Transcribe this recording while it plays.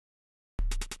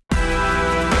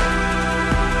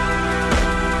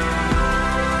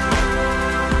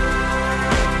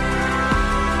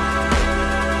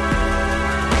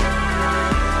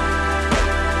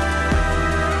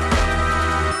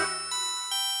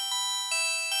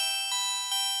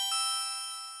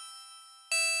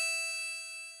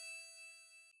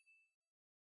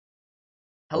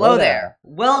Hello there.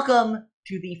 Welcome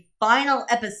to the final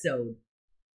episode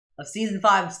of Season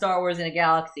 5 of Star Wars in a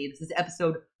Galaxy. This is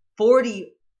episode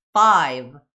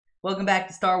 45. Welcome back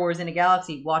to Star Wars in a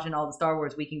Galaxy, watching all the Star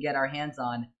Wars we can get our hands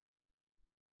on.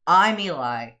 I'm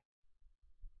Eli.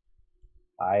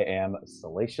 I am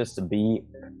Salacious B.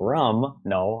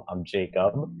 No, I'm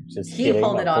Jacob. Just He kidding.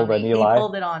 pulled it on me. He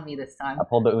pulled it on me this time. I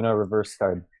pulled the Uno reverse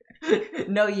card.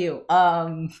 No, you.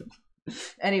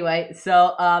 Anyway,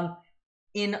 so,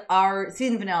 in our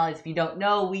season finales, if you don't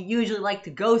know, we usually like to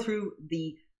go through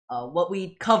the what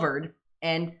we covered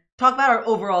and talk about our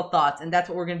overall thoughts, and that's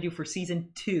what we're going to do for season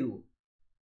 2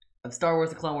 of Star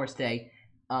Wars: The Clone Wars today.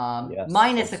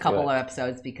 Minus a couple of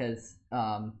episodes because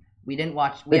we didn't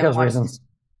watch. Because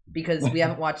we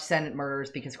haven't watched Senate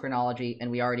Murders because chronology,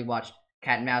 and we already watched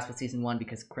Cat and Mouse with season 1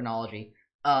 because chronology.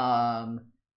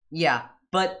 Yeah,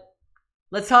 but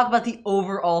let's talk about the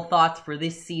overall thoughts for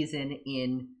this season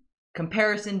in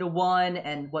comparison to 1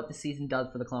 and what the season does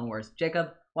for the Clone Wars.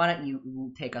 Jacob, why don't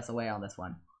you take us away on this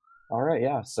one? All right,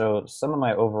 yeah. So some of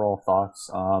my overall thoughts.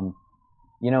 I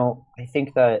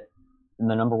think that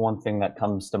the number one thing that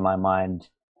comes to my mind,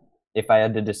 if I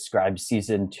had to describe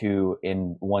season 2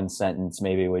 in one sentence,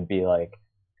 maybe it would be like,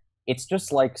 it's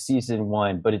just like season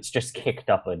 1, but it's just kicked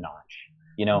up a notch.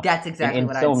 That's exactly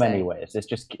what I'd say. In so many ways. It's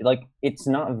just like, it's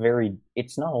not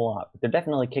a lot. They're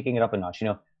definitely kicking it up a notch.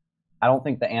 I don't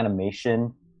think the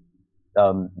animation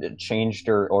changed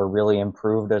or really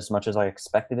improved as much as I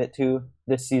expected it to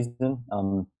this season.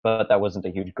 But that wasn't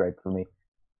a huge gripe for me.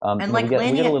 And we get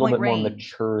a little bit more range.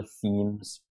 mature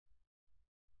themes.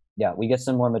 Yeah, we get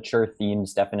some more mature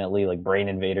themes, definitely, like Brain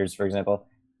Invaders, for example.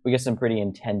 We get some pretty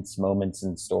intense moments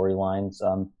and storylines.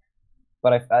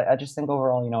 But I just think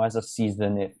overall, as a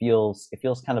season, it feels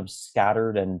kind of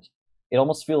scattered, and it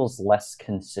almost feels less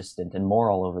consistent and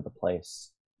more all over the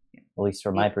place, at least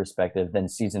from my perspective, than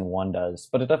season 1 does.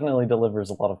 But it definitely delivers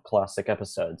a lot of classic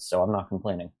episodes, so I'm not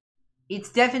complaining. It's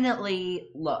definitely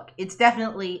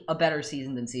a better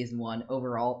season than season 1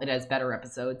 overall. It has better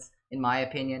episodes, in my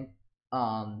opinion.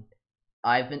 I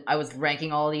was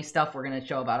ranking all of these stuff. We're gonna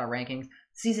show about our rankings.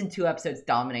 Season 2 episodes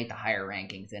dominate the higher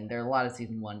rankings, and there are a lot of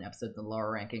season 1 episodes in the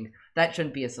lower rankings. That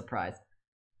shouldn't be a surprise.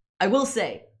 I will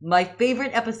say, my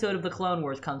favorite episode of the Clone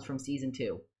Wars comes from season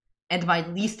 2, and my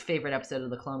least favorite episode of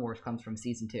the Clone Wars comes from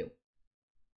season 2.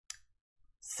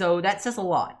 So that says a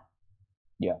lot.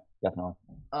 Yeah, definitely.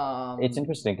 It's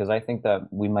interesting because I think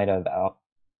that we might have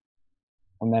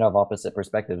opposite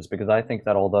perspectives, because I think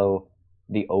that although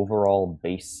the overall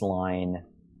baseline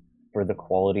for the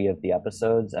quality of the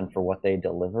episodes and for what they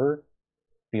deliver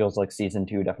feels like season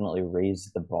 2 definitely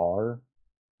raised the bar,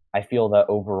 I feel that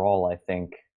overall, I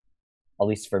think, at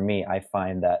least for me, I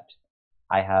find that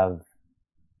I have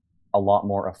a lot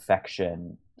more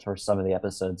affection for some of the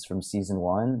episodes from season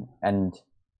 1. And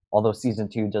although season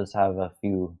 2 does have a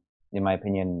few, in my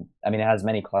opinion, it has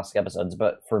many classic episodes,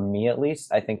 but for me at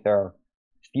least, I think there are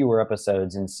fewer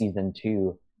episodes in season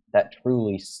 2 that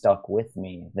truly stuck with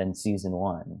me than season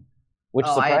 1, which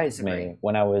surprised me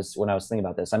when I was thinking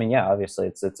about this. Obviously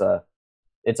it's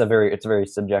very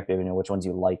subjective, which ones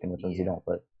you like and which ones you don't.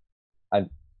 But I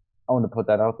want to put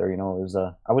that out there.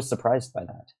 I was surprised by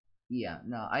that. Yeah,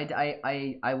 no,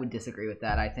 I would disagree with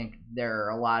that. I think there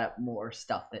are a lot more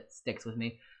stuff that sticks with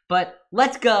me. But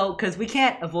let's go, because we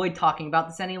can't avoid talking about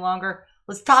this any longer.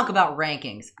 Let's talk about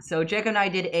rankings. So Jacob and I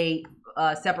did a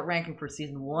separate ranking for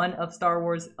season 1 of Star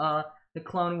Wars, The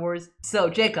Clone Wars. So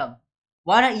Jacob,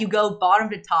 why don't you go bottom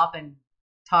to top and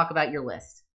talk about your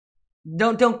list?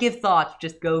 Don't give thoughts.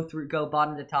 Just go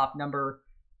bottom to top. Number,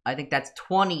 I think that's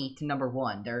 20 to number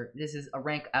 1. This is a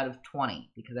rank out of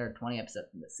 20 because there are 20 episodes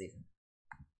in this season.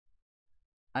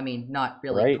 Not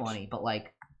really 20, but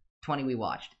like 20 we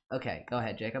watched. Okay, go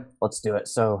ahead, Jacob. Let's do it.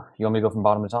 So you want me to go from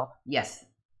bottom to top? Yes.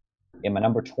 In my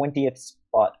number 20th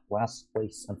spot, last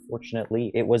place, unfortunately,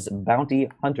 it was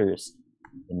Bounty Hunters.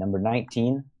 In number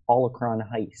 19, Holocron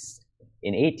Heist.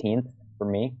 In 18th, for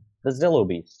me, The Zillo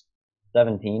Beast.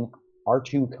 17,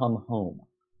 R2 Come Home.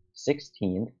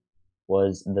 16th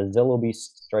was The Zillo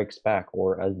Beast Strikes Back,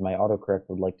 or as my autocorrect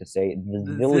would like to say, The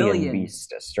Zillion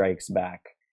Beast Strikes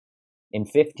Back. In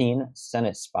 15,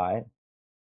 Senate Spy.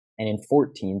 And in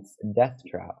 14th, Death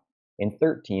Trap. In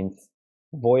 13th,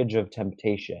 Voyage of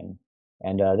Temptation.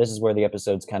 And this is where the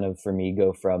episodes kind of, for me,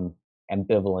 go from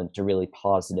ambivalent to really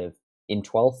positive. In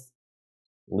 12th,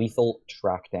 Lethal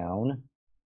Trackdown.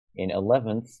 In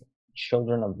 11th,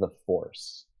 Children of the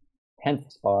Force.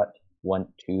 10th spot went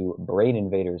to Brain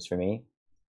Invaders for me.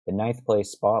 The 9th place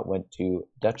spot went to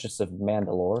Duchess of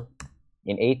Mandalore.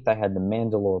 In 8th, I had The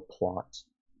Mandalore Plot.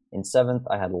 In 7th,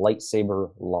 I had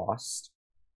Lightsaber Lost.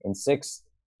 In 6th,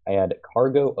 I had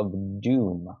Cargo of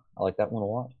Doom. I like that one a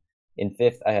lot. In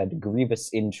fifth, I had Grievous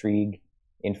Intrigue.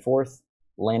 In fourth,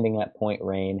 Landing at Point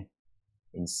Rain.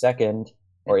 In second,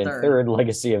 or in third,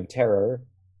 Legacy of Terror.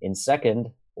 In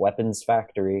second, Weapons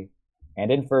Factory.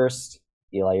 And in first,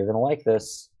 Eli, you're gonna like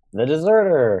this, The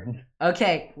Deserter.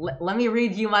 Okay, let me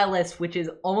read you my list, which is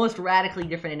almost radically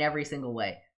different in every single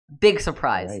way. Big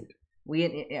surprise.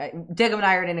 Right. Jacob and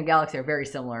I are in a galaxy are very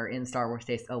similar in Star Wars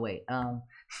taste. Oh wait,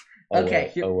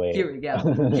 okay, here we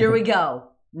go. Here we go.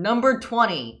 Number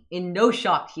 20, in no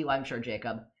shock to you, I'm sure,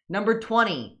 Jacob. Number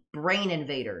 20, Brain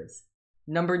Invaders.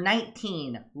 Number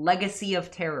 19, Legacy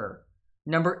of Terror.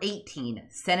 Number 18,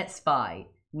 Senate Spy.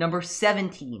 Number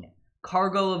 17,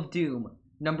 Cargo of Doom.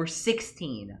 Number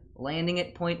 16, Landing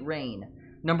at Point Rain.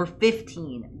 Number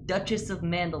 15, Duchess of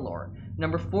Mandalore.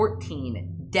 Number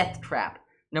 14, Death Trap.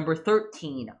 Number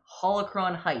 13,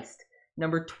 Holocron Heist.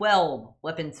 Number 12,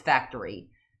 Weapons Factory.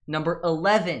 Number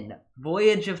 11,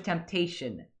 Voyage of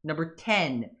Temptation. Number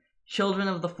 10, Children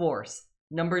of the Force.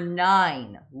 Number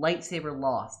 9, Lightsaber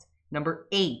Lost. Number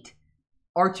 8,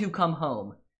 R2 Come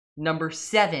Home. Number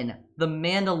 7, The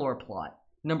Mandalore Plot.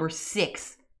 Number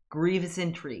 6, Grievous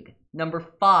Intrigue. Number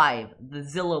 5, The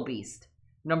Zillo Beast.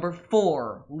 Number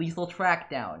 4, Lethal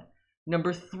Trackdown.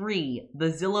 Number 3, The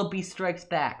Zillo Beast Strikes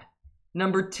Back.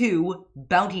 Number 2,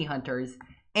 Bounty Hunters.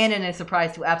 And in a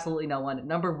surprise to absolutely no one,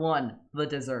 number 1, The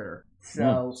Deserter.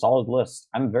 So solid list.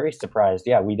 I'm very surprised.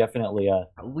 Yeah, we definitely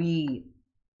we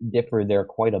differ there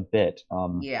quite a bit.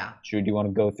 Yeah. Do you want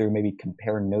to go through maybe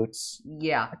compare notes?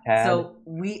 Yeah. So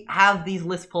we have these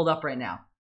lists pulled up right now.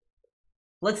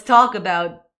 Let's talk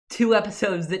about 2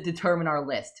 episodes that determine our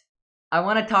list. I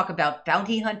want to talk about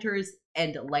Bounty Hunters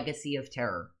and Legacy of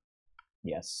Terror.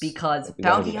 Yes. Because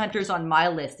Bounty Hunters on my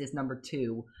list is number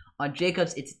 2. On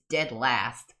Jacob's, it's dead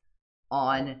last.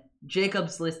 On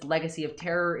Jacob's list, Legacy of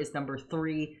Terror is number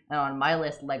 3. And on my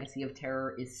list, Legacy of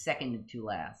Terror is second to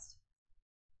last.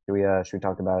 Should we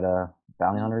talk about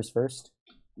Bounty Hunters first?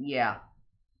 Yeah.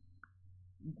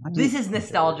 This is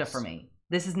nostalgia for me.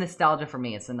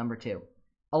 It's the number 2.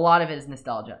 A lot of it is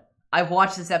nostalgia. I've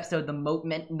watched this episode the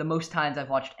most times I've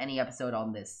watched any episode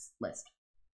on this list.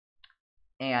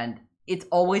 And it's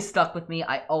always stuck with me.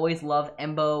 I always love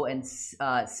Embo and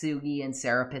Sugi and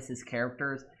Serapis'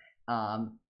 characters.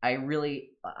 I'm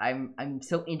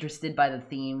so interested by the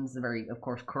themes, the very, of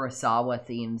course, Kurosawa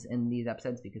themes in these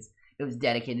episodes because it was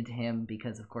dedicated to him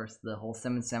because, of course, the whole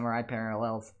Seven Samurai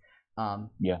parallels.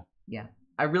 Yeah.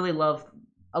 I love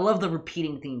the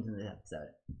repeating themes in this episode.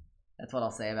 That's what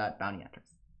I'll say about Bounty Hunters.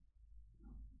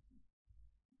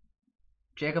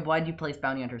 Jacob, why did you place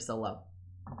Bounty Hunters so low?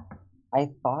 I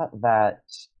thought that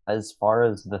as far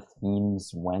as the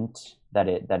themes went that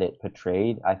it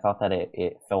portrayed, I thought that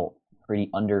it felt pretty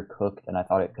undercooked, and I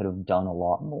thought it could have done a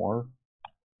lot more.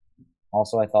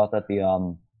 Also, I thought that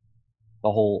the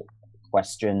whole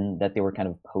question that they were kind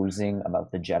of posing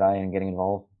about the Jedi and getting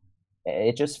involved,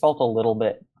 it just felt a little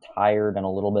bit tired and a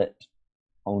little bit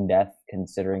tone deaf,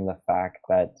 considering the fact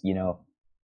that, you know,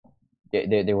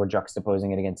 they were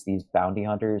juxtaposing it against these bounty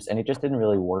hunters, and it just didn't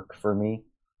really work for me.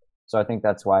 So I think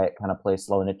that's why it kind of plays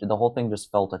slow, and the whole thing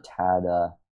just felt a tad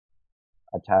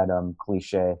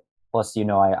cliche. Plus, you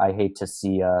know, I hate to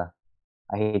see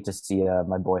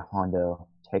my boy Hondo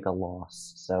take a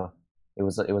loss. So it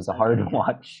was a hard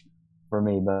watch for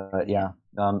me. But yeah,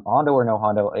 Hondo or no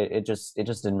Hondo, it just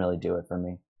didn't really do it for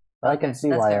me. But okay, I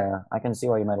can see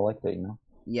why you might have liked it. You know.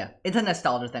 Yeah, it's a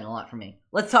nostalgia thing a lot for me.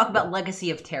 Let's talk about Legacy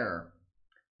of Terror.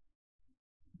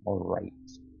 All right,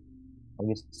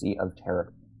 Legacy of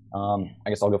Terror. I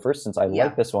guess I'll go first since I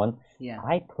like this one. Yeah.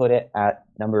 I put it at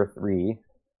number 3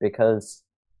 because,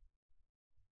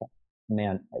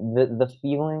 man, the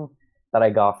feeling that I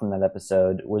got from that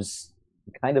episode was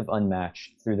kind of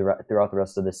unmatched throughout the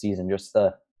rest of the season. Just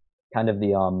the kind of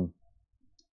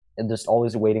just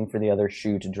always waiting for the other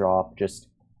shoe to drop. Just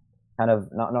kind of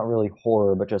not really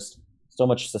horror, but just so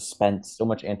much suspense, so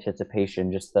much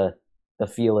anticipation. Just the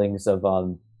feelings of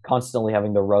constantly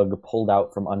having the rug pulled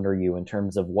out from under you in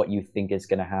terms of what you think is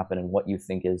going to happen and what you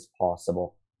think is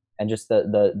possible, and just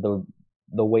the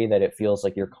way that it feels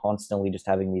like you're constantly just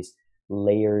having these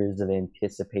layers of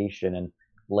anticipation and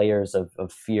layers of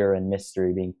fear and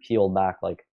mystery being peeled back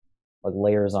like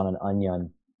layers on an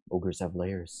onion. Ogres have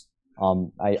layers.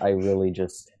 I really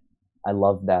just I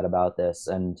love that about this,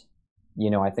 and you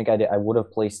know, I think I would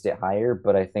have placed it higher,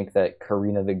 but I think that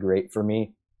Karina the Great for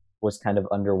me was kind of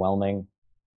underwhelming.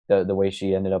 The way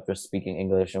she ended up just speaking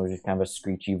English and was just kind of a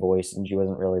screechy voice, and she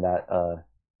wasn't really that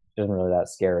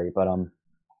scary. But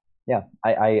yeah,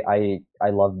 I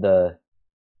loved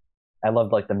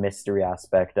like the mystery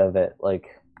aspect of it. Like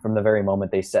from the very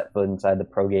moment they set foot inside the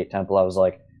Progate Temple, I was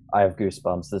like, I have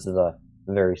goosebumps. This is a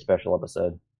very special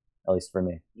episode, at least for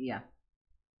me. Yeah.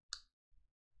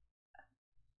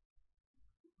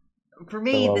 For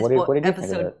me, So, this what did you think of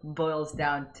episode it? boils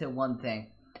down to one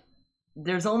thing.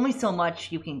 There's only so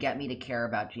much you can get me to care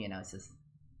about Geonosis.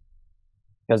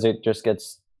 Because it just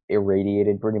gets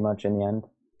irradiated pretty much in the end.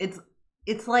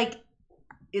 It's like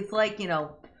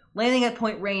landing at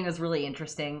Point Rain is really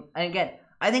interesting. And again,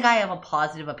 I think I have a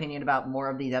positive opinion about more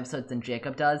of these episodes than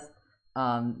Jacob does.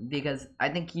 Because I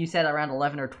think you said around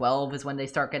 11 or 12 is when they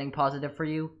start getting positive for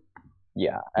you.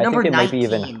 Yeah, I Number think it might be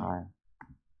 19 even higher.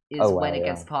 Is when it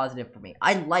gets positive for me.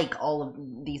 I like all of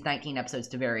these 19 episodes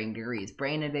to varying degrees.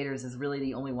 Brain Invaders is really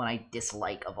the only one I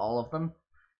dislike of all of them.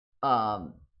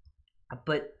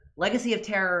 But Legacy of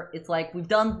Terror, it's like, we've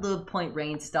done the Point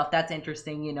Rain stuff. That's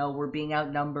interesting, we're being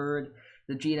outnumbered.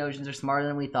 The Geonosians are smarter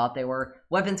than we thought they were.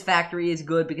 Weapons Factory is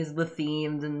good because of the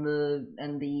themes and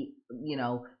the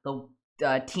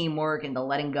teamwork and the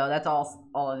letting go. That's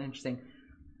all interesting.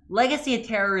 Legacy of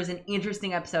Terror is an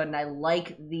interesting episode, and I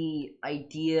like the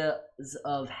ideas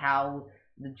of how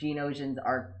the Geonosians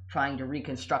are trying to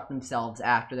reconstruct themselves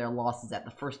after their losses at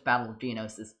the first Battle of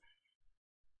Geonosis.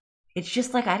 It's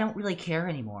just like, I don't really care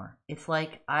anymore. It's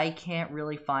like, I can't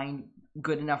really find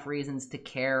good enough reasons to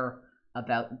care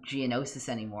about Geonosis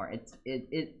anymore.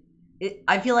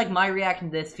 I feel like my reaction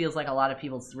to this feels like a lot of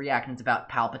people's reactions about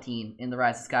Palpatine in The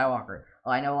Rise of Skywalker.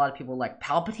 Well, I know a lot of people are like,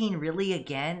 Palpatine really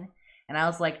again? And I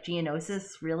was like,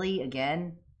 Geonosis really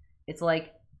again? It's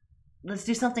like, let's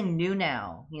do something new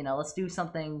now. Let's do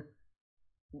something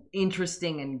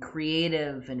interesting and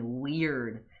creative and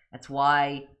weird. That's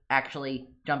why, actually,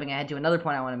 jumping ahead to another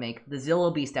point I want to make, the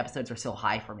Zillo Beast episodes are so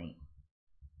high for me.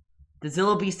 The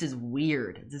Zillo Beast is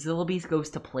weird. The Zillo Beast goes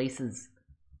to places.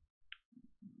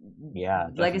 Yeah,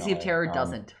 Legacy of definitely. Terror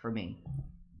doesn't for me.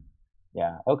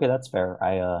 Yeah, okay, that's fair.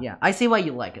 I see why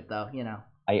you like it though.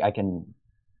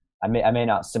 I may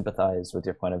not sympathize with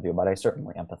your point of view, but I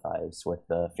certainly empathize with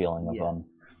the feeling of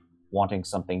wanting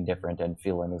something different and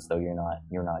feeling as though you're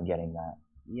not getting that.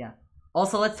 Yeah.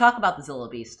 Also, let's talk about the Zillo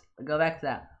Beast. Go back to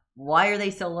that. Why are they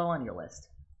so low on your list?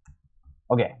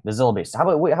 Okay, the Zillo Beast. How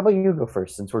about you go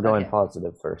first, since we're going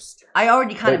positive first? I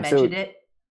already kind of mentioned it.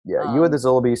 Yeah, you had the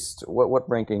Zillo Beast. What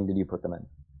ranking did you put them in?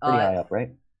 Pretty high up,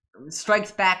 right?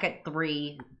 Strikes Back at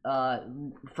 3,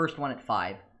 first one at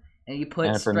 5. And you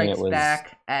put Strikes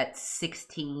Back at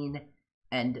 16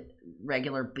 and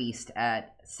regular Beast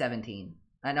at 17.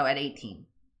 I know, at 18.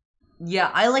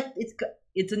 Yeah, I like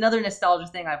it's another nostalgia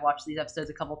thing. I've watched these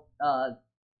episodes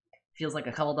feels like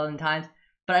a couple dozen times,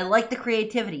 but I like the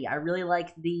creativity. I really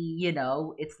like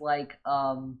it's like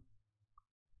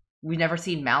we've never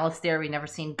seen Malice there, we've never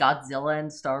seen Godzilla in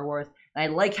Star Wars. And I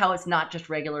like how it's not just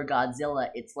regular Godzilla,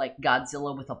 it's like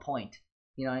Godzilla with a point.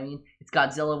 You know what I mean? It's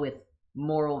Godzilla with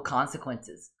moral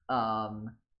consequences.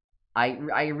 I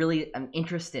really am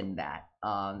interested in that.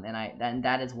 And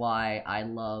that is why I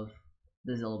love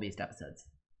the Zillo Beast episodes.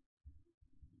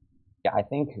 Yeah, I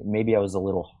think maybe I was a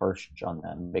little harsh on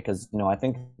them because I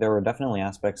think there were definitely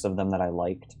aspects of them that I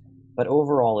liked, but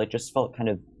overall it just felt kind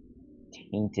of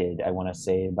tainted, I want to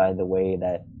say, by the way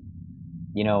that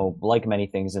like many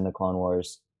things in the Clone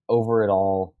Wars, over it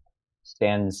all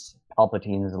stands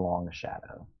Palpatine's long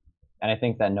shadow. And I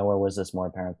think that nowhere was this more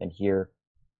apparent than here.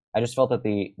 I just felt that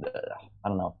the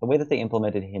way that they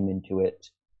implemented him into it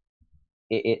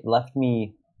left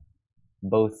me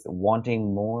both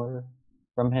wanting more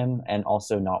from him and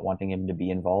also not wanting him to be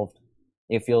involved.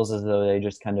 It feels as though they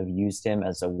just kind of used him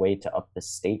as a way to up the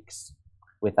stakes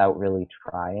without really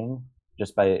trying.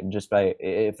 Just by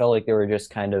it felt like they were just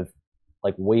kind of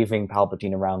like waving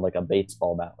Palpatine around like a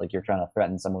baseball bat, like you're trying to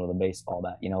threaten someone with a baseball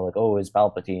bat. Like, oh, it's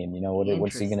Palpatine.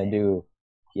 What's he gonna do?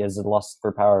 He has a lust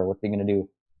for power. What's he gonna do?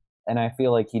 And I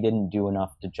feel like he didn't do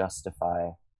enough to justify.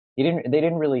 They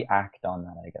didn't really act on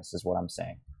that, I guess, is what I'm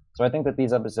saying. So I think that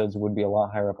these episodes would be a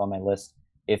lot higher up on my list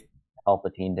if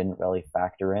Palpatine didn't really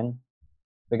factor in,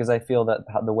 because I feel that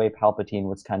the way Palpatine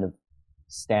was kind of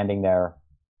standing there,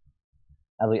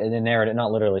 at least in a narrative,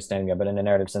 not literally standing there, but in a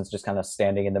narrative sense, just kind of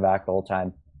standing in the back the whole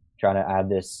time, trying to add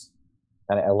this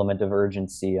kind of element of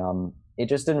urgency. It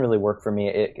just didn't really work for me.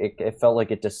 It felt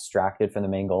like it distracted from the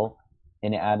main goal,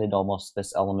 and it added almost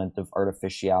this element of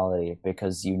artificiality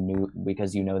because you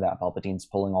know that Palpatine's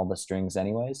pulling all the strings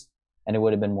anyways. And it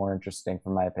would have been more interesting,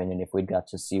 from my opinion, if we'd got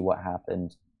to see what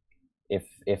happened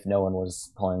if no one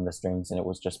was pulling the strings and it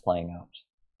was just playing out.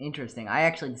 Interesting. I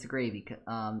actually disagree because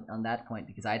on that point,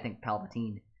 because I think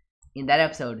Palpatine in that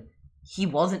episode, he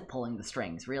wasn't pulling the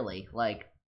strings really. Like,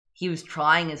 he was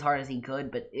trying as hard as he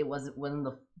could, but it wasn't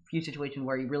the few situations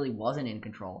where he really wasn't in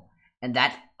control, and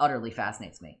that utterly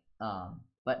fascinates me.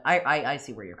 But I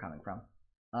see where you're coming from.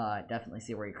 Definitely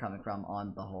see where you're coming from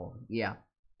on the whole. Yeah.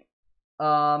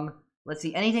 Let's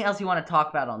see. Anything else you want to talk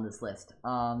about on this list?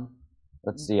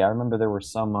 Let's see. I remember there were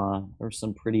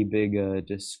some pretty big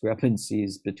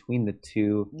discrepancies between the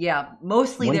two. Yeah,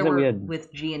 mostly Ones there that we were had-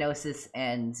 with Geonosis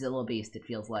and Zilla Beast. It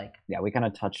feels like. Yeah, we kind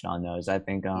of touched on those. I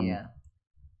think. Yeah.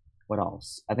 What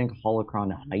else? I think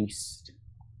Holocron Heist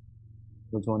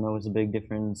was one that was a big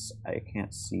difference. I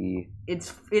can't see.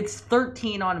 It's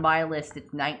 13 on my list.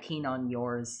 It's 19 on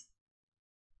yours.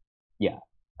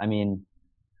 I mean,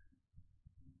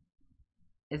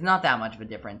 It's not that much of a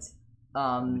difference.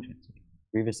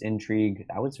 Grievous Intrigue,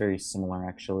 that was very similar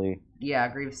actually. Yeah,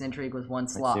 Grievous Intrigue was one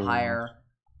slot see what higher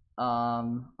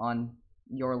on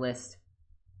your list.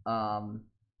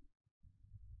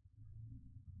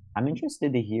 I'm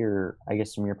interested to hear, I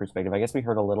guess, from your perspective. I guess we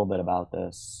heard a little bit about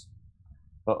this,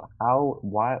 but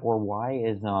why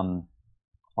is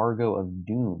Cargo of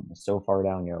Doom so far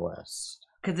down your list?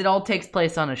 Because it all takes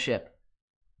place on a ship.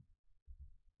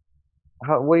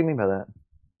 What do you mean by that?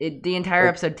 The entire Like-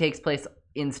 episode takes place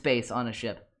in space on a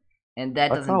ship, and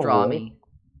that Oh, doesn't draw really? me.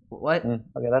 What?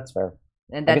 Okay, that's fair.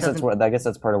 And I that guess that's doesn't. what I guess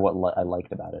that's part of what I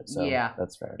liked about it. So Yeah.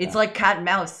 that's fair. It's yeah. like Cat and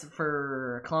Mouse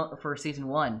for season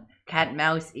 1. Cat and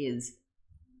Mouse is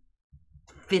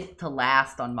 5th to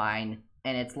last on mine,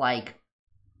 and it's like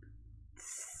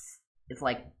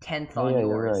 10th Oh, on yeah, yours.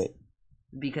 you're right.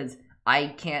 Because I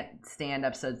can't stand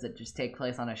episodes that just take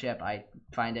place on a ship. I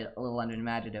find it a little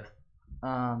unimaginative.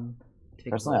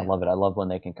 Personally, I love it. I love when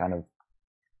they can kind of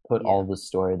put Yeah. all the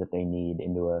story that they need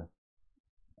into a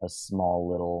small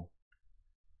little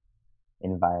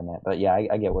environment. But yeah,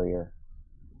 I get where you're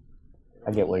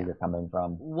Yeah. you're coming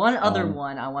from. One other Um,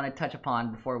 one I want to touch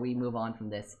upon before we move on from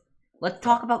this. Let's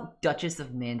talk about Duchess of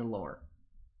Mandalore.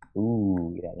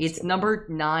 Ooh, yeah. that's It's good. number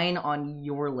 9 on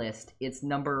your list. It's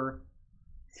number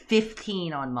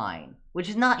 15 on mine, which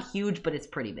is not huge, but it's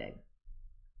pretty big.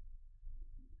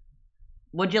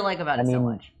 What'd you like about I it so mean,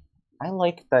 much? I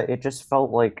like that it just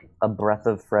felt like a breath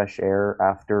of fresh air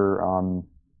after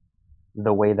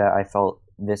the way that I felt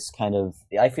this kind of.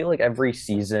 I feel like every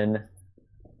season,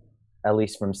 at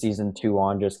least from season 2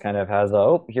 on, just kind of has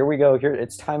here we go, here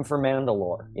it's time for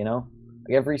Mandalore, you know?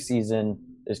 Like every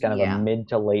season there's kind of Yeah. a mid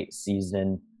to late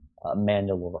season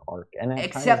Mandalore arc. And it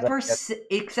Except kind of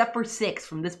except for 6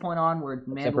 from this point onward.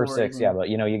 except for Mandalore 6, isn't- yeah, but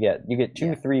you know you get 2,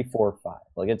 Yeah. 3, 4, 5.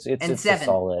 Like it's And a 7.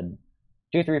 solid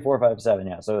 2, 3, 4, 5, 7,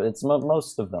 yeah. So it's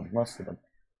most of them.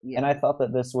 Yeah. And I thought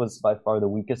that this was by far the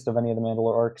weakest of any of the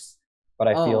Mandalore arcs, but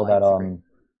I Oh, feel I that disagree.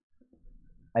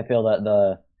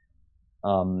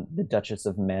 the Duchess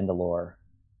of Mandalore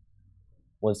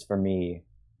was for me.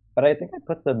 But I think I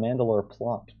put the Mandalore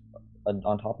plot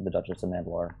on top of the Duchess of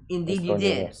Mandalore. Indeed, Let's you go to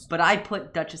the did. list. But I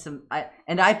put Duchess of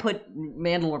I put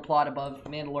Mandalore plot above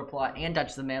Mandalore plot and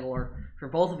Duchess of Mandalore for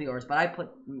both of yours. But I put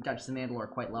Duchess of Mandalore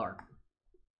quite lower.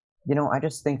 You know, I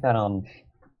just think that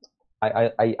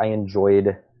I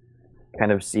enjoyed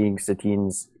kind of seeing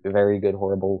Satine's very good,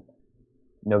 horrible,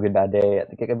 no good, bad day.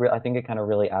 I think it kind of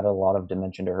really added a lot of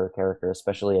dimension to her character,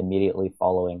 especially immediately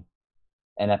following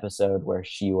an episode where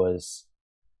she was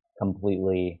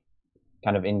completely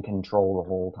kind of in control the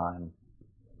whole time.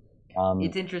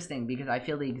 It's interesting because I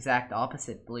feel the exact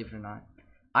opposite, believe it or not.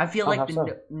 I feel Oh, like how the so?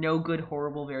 no good,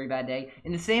 horrible, very bad day.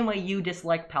 In the same way you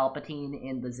dislike Palpatine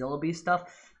in the Zillaby stuff,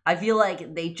 I feel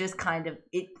like they just kind of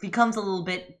it becomes a little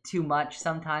bit too much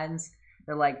sometimes.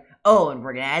 They're like, oh, and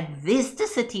we're gonna add this to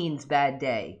Satine's bad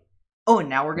day. Oh, and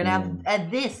now we're gonna add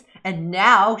this, and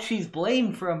now she's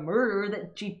blamed for a murder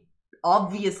that she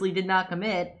obviously did not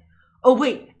commit. Oh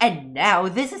wait, and now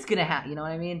this is gonna happen. You know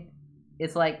what I mean?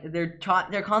 It's like they're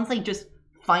constantly just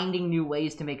finding new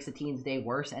ways to make Satine's day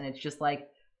worse, and it's just like,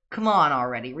 come on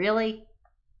already, really?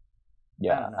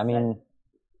 Yeah, know, I mean,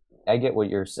 I get what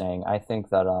you're saying. I think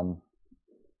that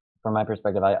from my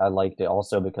perspective, I liked it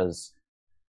also because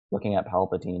looking at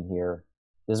Palpatine here,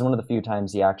 this is one of the few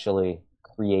times he actually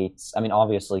creates. I mean,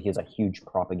 obviously he's a huge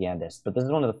propagandist, but this is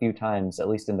one of the few times, at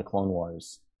least in the Clone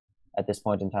Wars, at this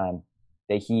point in time,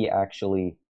 that he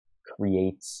actually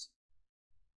creates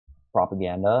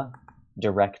propaganda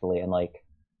directly and like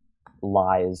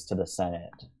lies to the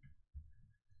Senate.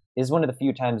 Is one of the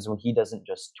few times when he doesn't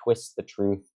just twist the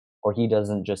truth or he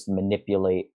doesn't just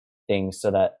manipulate things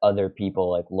so that other people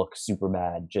like look super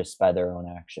bad just by their own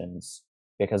actions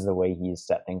because of the way he's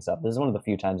set things up. This is one of the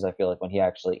few times I feel like when he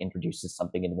actually introduces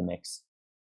something into the mix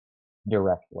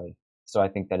directly. So I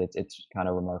think that it's kind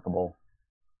of remarkable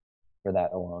for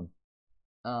that alone.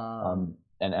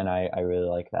 And I really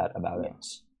like that about Yeah. it.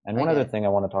 And one other thing I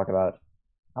want to talk about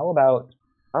How about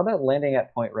landing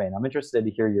at Point Rain? I'm interested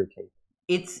to hear your take.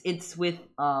 It's with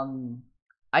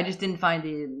I just didn't find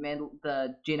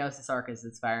the Geonosis arc as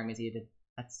inspiring as you did.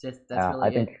 That's I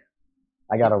really think it.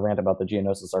 I got to rant about the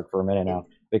Geonosis arc for a minute it now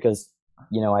because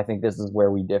I think this is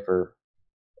where we differ,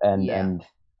 and yeah, and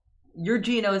your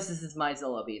Geonosis is my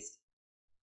Zillow Beast.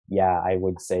 yeah, I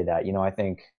would say that. I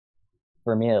think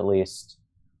for me at least,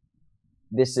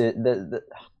 this is the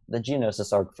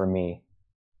Geonosis arc for me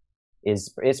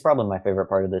is it's probably my favorite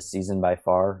part of this season by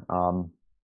far.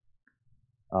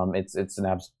 It's an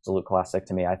absolute classic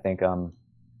to me. I think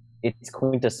it's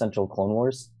quintessential Clone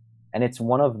Wars, and it's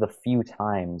one of the few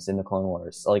times in the Clone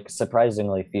Wars, like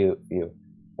surprisingly few,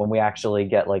 when we actually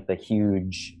get like the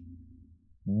huge,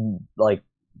 like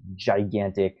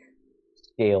gigantic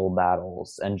scale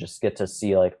battles and just get to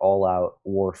see like all out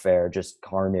warfare, just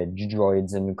carnage,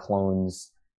 droids and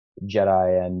clones,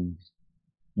 Jedi and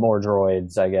more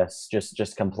droids, I guess,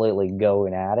 just completely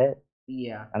going at it.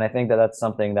 Yeah, And I think that that's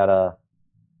something that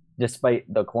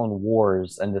despite the Clone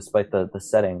Wars and despite the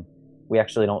setting, we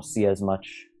actually don't see as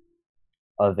much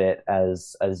of it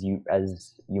as you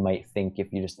might think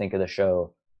if you just think of the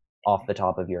show off the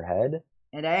top of your head.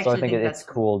 and I So I actually think think it's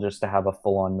cool just to have a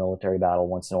full-on military battle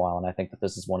once in a while, and I think that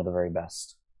this is one of the very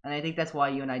best. that's why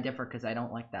you and I differ because I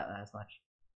don't like that as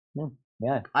much.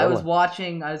 Yeah, I was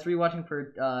totally. rewatching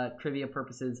for trivia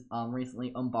purposes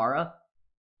recently Umbara.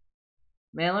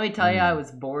 Man, let me tell you, I Mm.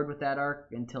 was bored with that arc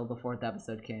until the fourth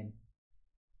episode came.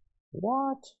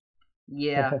 What?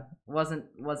 Yeah, wasn't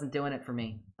doing it for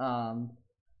me. And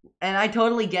I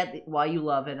totally get why you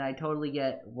love it, and I totally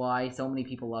get why so many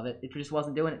people love it. It just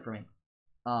wasn't doing it for me.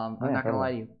 I'm Yeah, not gonna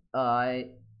lie totally. to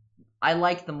you. I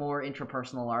like the more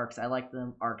intrapersonal arcs. I like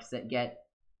the arcs that get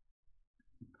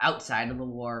outside of the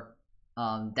war.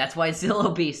 That's why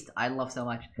Zillow Beast I love so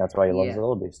much. That's why you love Yeah,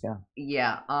 Zilla Beast, yeah.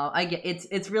 yeah. I get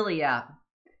it's really yeah.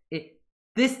 It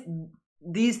this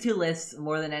these two lists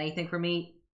more than anything for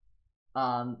me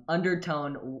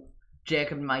undertone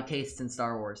Jacob and my tastes in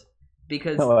Star Wars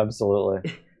because Oh,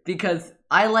 absolutely. because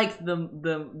I like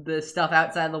the stuff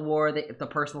outside the war, the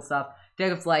personal stuff.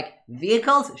 Jacob's like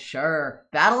vehicles, sure.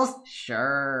 Battles,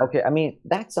 sure. Okay, I mean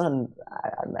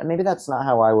maybe that's not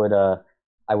how I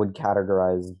would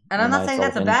categorize And I'm not saying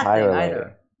myself that's a bad thing entirely.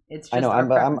 either. It's I just know. our I'm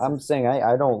preferences. saying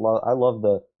I don't love. I love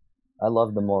the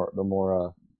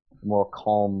more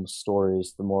calm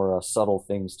stories, the more subtle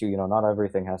things too. Not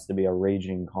everything has to be a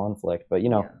raging conflict. But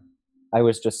Yeah. I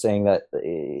was just saying that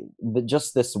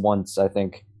just this once, I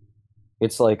think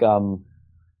it's like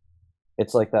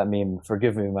it's like that meme.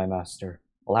 Forgive me, my master.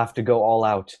 I'll have to go all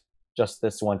out just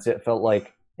this once. It felt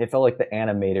like the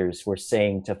animators were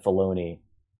saying to Filoni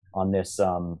on this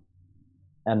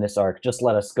and this arc. Just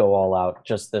let us go all out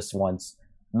just this once.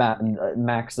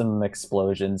 Maximum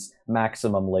explosions,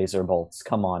 maximum laser bolts.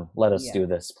 Come on, let us Yeah. do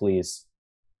this, please.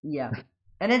 Yeah.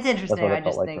 And it's That's interesting. what I it felt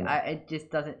just like for think me. it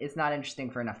just doesn't. It's not interesting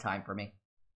for enough time for me.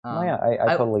 No, yeah,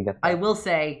 I I totally get I that. will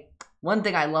say one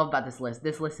thing I love about this list.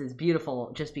 This list is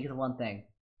beautiful just because of one thing.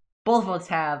 Both of us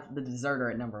have the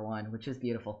Deserter at number one, which is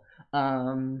beautiful.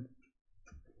 Um,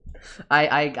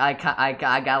 I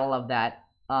gotta love that.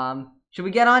 Should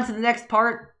we get on to the next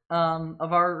part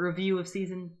of our review of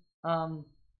season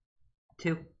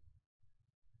two?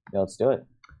 Yeah, let's do it.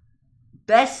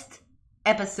 Best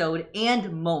episode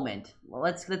and moment. Well,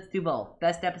 let's do both.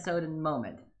 Best episode and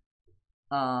moment.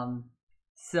 Um,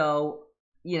 so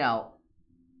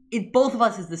both of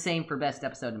us is the same for best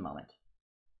episode and moment.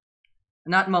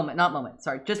 Not moment.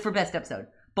 Sorry, just for best episode.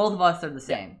 Both of us are the Yeah,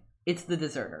 same. It's the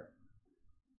Deserter.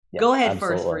 yeah, Go ahead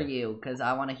first for absolutely. you, because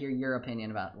I want to hear your opinion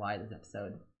about why this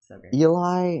episode is so great.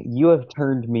 Eli, you have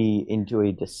turned me into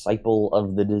a disciple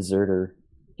of the Deserter.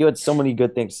 You had so many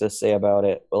good things to say about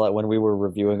it like, when we were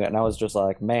reviewing it, and I was just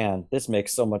like, man, this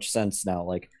makes so much sense now.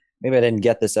 Like, maybe I didn't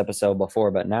get this episode before,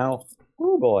 but now,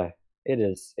 oh boy, it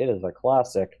is a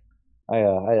classic.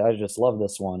 I just love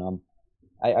this one.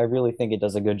 I really think it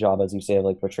does a good job, as you say, of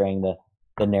like portraying the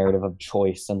narrative of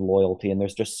choice and loyalty, and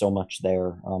there's just so much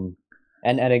there.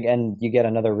 And again, you get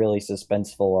another really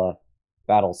suspenseful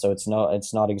battle. So it's not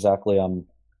exactly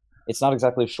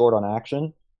short on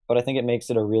action, but I think it makes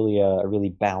it a really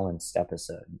balanced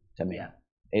episode to me. Yeah,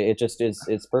 It just is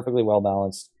it's perfectly well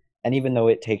balanced, and even though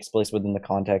it takes place within the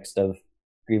context of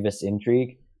Grievous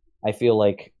intrigue, I feel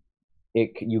like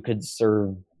it could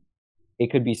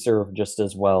be served just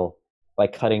as well by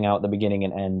cutting out the beginning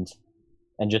and end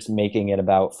and just making it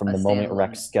about from a the moment standalone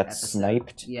Rex gets episode.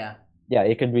 sniped. Yeah, Yeah,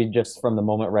 it could be just from the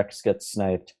moment Rex gets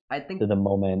sniped I to think the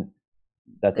moment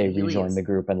that that they he rejoin the leaves.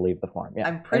 group and leave the farm. Yeah.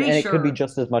 I'm And pretty and it could be sure.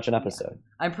 just as much an Yeah, episode.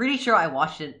 I'm pretty sure I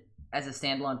watched it as a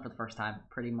standalone for the first time.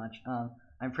 Pretty much.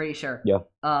 I'm pretty sure. Yeah.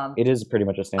 Um, It is pretty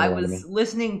much a I standalone to me. was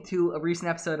listening to a recent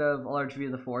episode of A Large View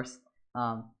of the Force.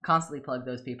 Constantly plug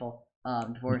those people.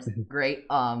 Force, great.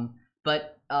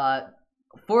 But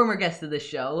former guest of this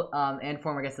show, and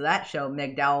former guest of that show,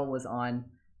 Meg Dowell was on,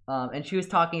 and she was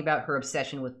talking about her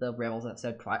obsession with the Rebels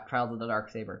episode, Trials of the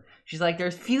Darksaber. She's like,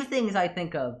 there's few things I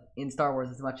think of in Star Wars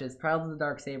as much as Trials of the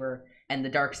Darksaber and the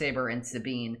Darksaber and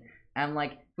Sabine. And I'm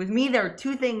like, with me, there are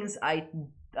two things I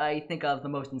think of the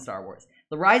most in Star Wars: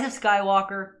 The Rise of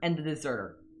Skywalker and The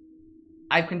Deserter.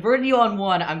 I've converted you on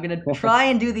one. I'm gonna try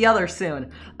and do the other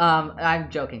soon. I'm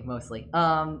joking mostly.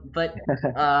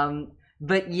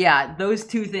 But yeah, those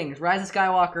two things, Rise of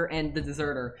Skywalker and The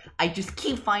Deserter. I just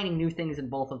keep finding new things in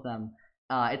both of them.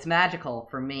 It's magical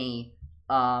for me.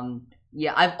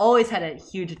 Yeah, I've always had a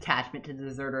huge attachment to The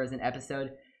Deserter as an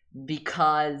episode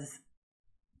because,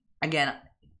 again,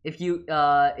 if you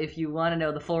want to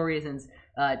know the full reasons,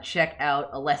 check out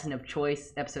A Lesson of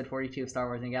Choice, episode 42 of Star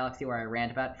Wars and Galaxy, where I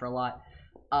rant about it for a lot.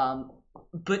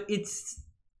 But it's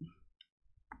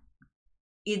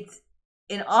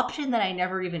an option that I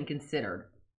never even considered,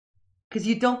 because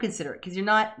you don't consider it,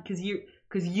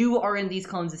 because you are in these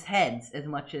clones' heads as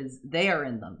much as they are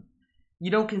in them. You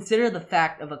don't consider the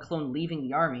fact of a clone leaving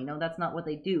the army. No, that's not what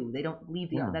they do. They don't leave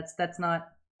the army. That's not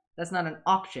an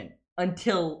option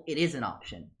until it is an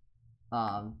option.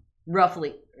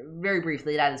 Roughly, very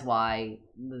briefly, that is why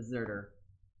The Deserter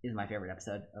is my favorite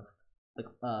episode of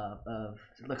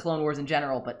the Clone Wars in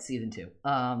general, but season 2.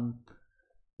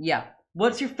 Yeah.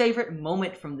 What's your favorite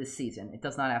moment from this season? It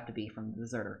does not have to be from The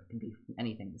Deserter. It can be from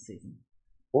anything this season.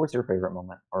 What was your favorite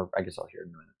moment? Or I guess I'll hear it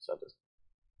in a minute. So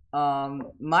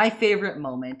my favorite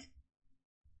moment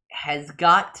has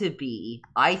got to be,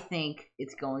 I think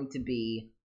it's going to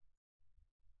be,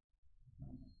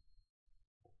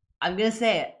 I'm gonna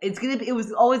say it. It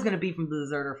was always gonna be from The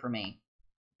Deserter for me.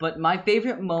 But my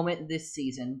favorite moment this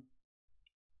season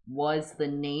was the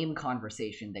name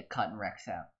conversation that Cut and Rex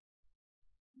have.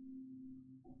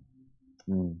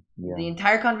 Yeah. The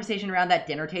entire conversation around that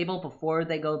dinner table before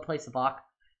they go play Sabacc,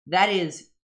 that is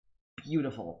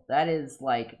beautiful. That is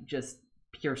like just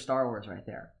pure Star Wars right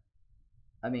there.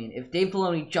 I mean, if Dave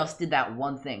Filoni just did that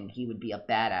one thing, he would be a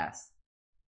badass.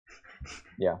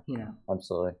 Yeah. You know.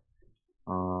 Absolutely.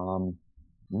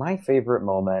 My favorite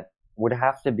moment would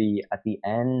have to be at the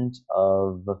end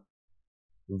of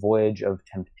Voyage of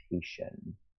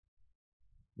Temptation.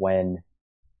 It's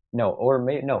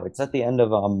at the end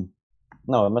of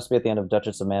it must be at the end of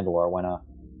Duchess of Mandalore when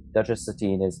Duchess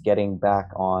Satine is getting back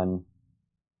on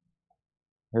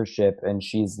her ship and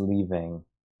she's leaving,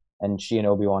 and she and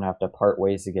Obi-Wan have to part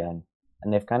ways again,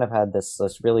 and they've kind of had this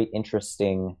really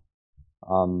interesting,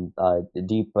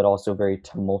 deep but also very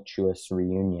tumultuous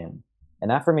reunion, and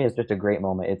that for me is just a great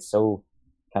moment. It's so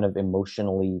kind of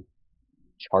emotionally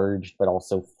charged but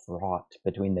also fraught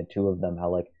between the two of them,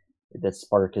 how like the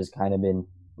spark has kind of been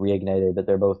reignited, but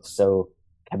they're both so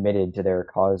committed to their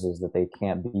causes that they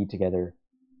can't be together,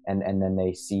 and then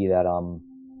they see that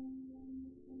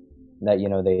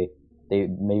they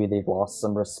maybe they've lost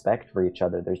some respect for each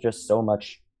other. There's just so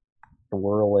much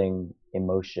swirling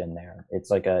emotion there. It's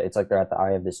like they're at the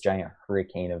eye of this giant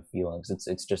hurricane of feelings.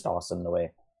 It's just awesome the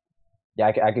way.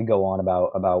 Yeah, I could go on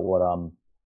about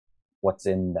what's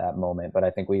in that moment, but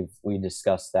I think we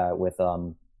discussed that with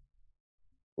the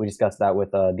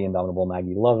Indomitable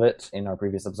Maggie Lovett in our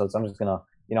previous episodes. So I'm just gonna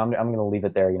I'm gonna leave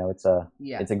it there. It's a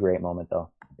great moment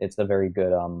though. It's a very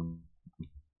good I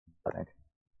think.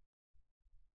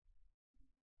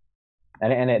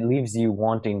 And it leaves you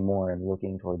wanting more and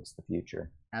looking towards the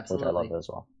future. Absolutely. Which I love as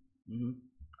well. Mm-hmm.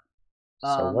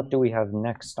 So what do we have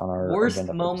next on our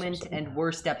worst moment and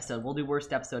worst episode? We'll do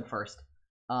worst episode first.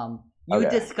 You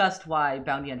discussed why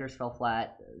Bounty Hunters fell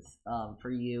flat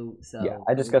for you. So yeah,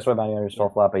 I discussed why Bounty Hunters fell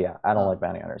flat, but yeah, I don't like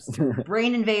Bounty Hunters.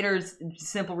 Brain Invaders.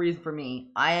 Simple reason for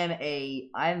me.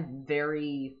 I'm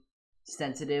very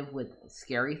sensitive with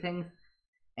scary things,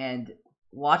 and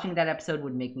watching that episode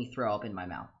would make me throw up in my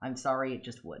mouth. I'm sorry, it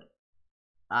just would.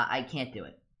 I can't do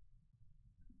it.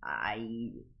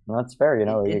 Well, that's fair. You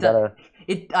gotta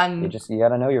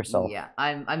know yourself. Yeah,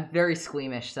 I'm very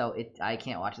squeamish, so I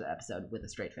can't watch the episode with a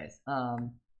straight face.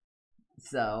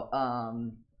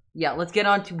 Yeah, let's get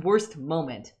on to worst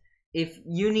moment. If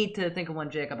you need to think of one,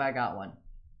 Jacob, I got one.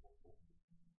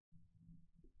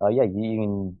 Yeah,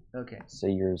 you can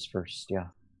say yours first. Yeah.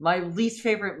 My least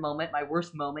favorite moment, my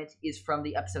worst moment, is from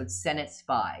the episode Senate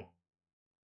Spy.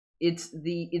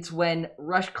 It's when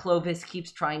Rush Clovis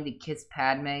keeps trying to kiss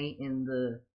Padme in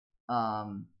the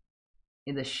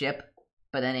ship,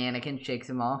 but then Anakin shakes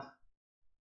him off.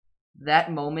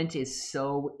 That moment is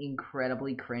so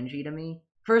incredibly cringy to me.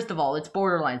 first of all, it's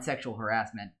borderline sexual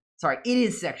harassment. Sorry, it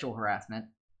is sexual harassment.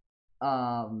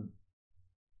 And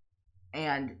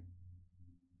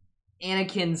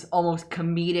Anakin's almost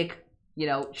comedic,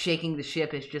 shaking the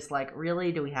ship is just like,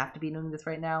 really? Do we have to be doing this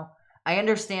right now? I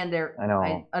understand I know.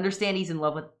 I understand he's in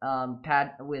love with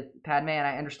Padme, and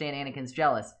I understand Anakin's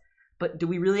jealous. But do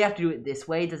we really have to do it this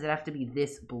way? Does it have to be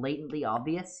this blatantly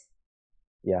obvious?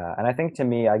 Yeah, and I think to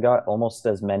me, I got almost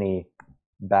as many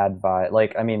bad vibes.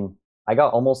 Like, I mean, I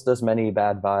got almost as many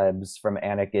bad vibes from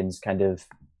Anakin's kind of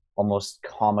almost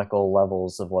comical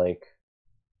levels of like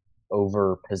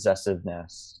over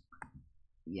possessiveness.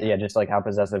 Yeah, just like how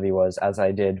possessive he was, as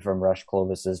I did from Rush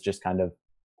Clovis's just kind of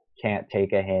can't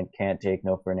take a hint, can't take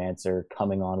no for an answer,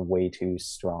 coming on way too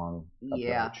strong approach.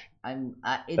 Yeah,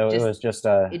 it was just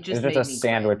a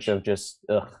sandwich cringe. of just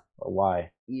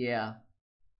why. Yeah.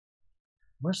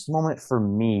 Worst moment for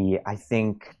me, I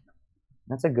think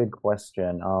that's a good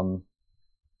question.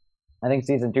 I think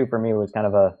season 2 for me was kind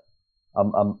of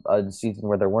a season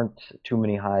where there weren't too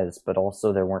many highs, but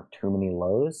also there weren't too many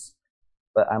lows.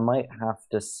 But I might have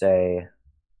to say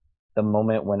the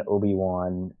moment when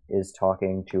Obi-Wan is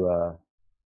talking to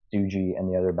Suji and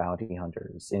the other bounty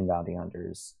hunters.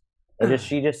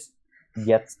 She just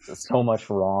gets so much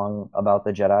wrong about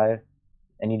the Jedi,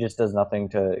 and he just does nothing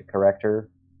to correct her.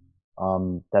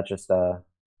 That just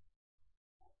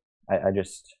I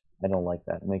don't like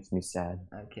that. It makes me sad.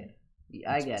 Okay.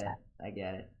 I get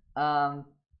it.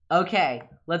 Okay,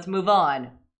 let's move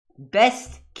on.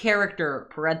 Best character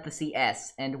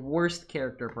 (S) and worst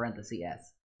character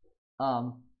 (S).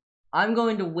 I'm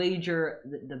going to wager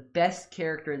the best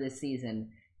character this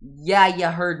season. Yeah, you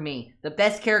heard me. The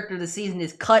best character this season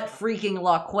is Cut freaking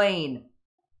Lawquane.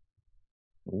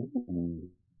 Ooh.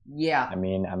 Yeah. I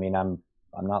mean, I'm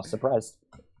not surprised.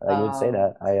 I would say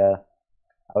that. I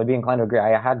would be inclined to agree.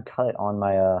 I had Cut on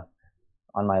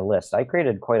my list. I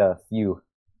created quite a few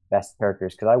best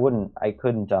characters because I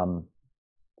couldn't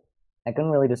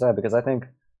really decide because I think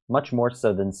much more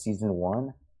so than season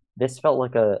 1, this felt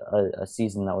like a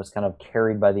season that was kind of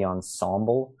carried by the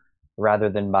ensemble rather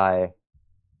than by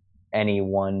any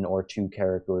one or two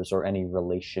characters or any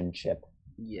relationship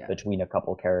between a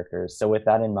couple characters. So with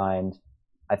that in mind,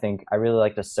 I think I really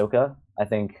liked Ahsoka. I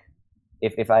think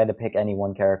if I had to pick any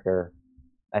one character,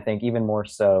 I think even more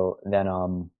so than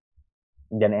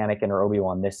Anakin or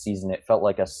Obi-Wan this season, it felt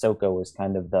like Ahsoka was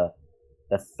kind of the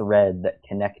thread that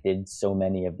connected so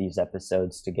many of these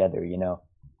episodes together.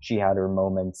 She had her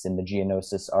moments in the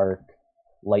Geonosis arc,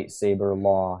 lightsaber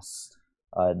lost,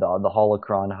 the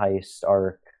holocron heist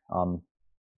arc,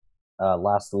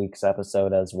 last week's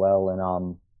episode as well,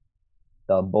 and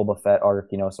the Boba Fett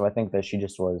arc. So I think that she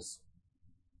just was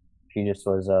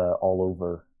all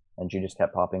over, and she just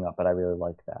kept popping up. But I really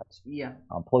liked that. Yeah.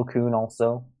 Plo Koon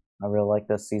also, I really liked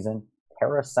this season.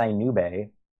 Hera Synube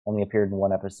only appeared in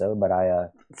one episode, but I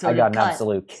got an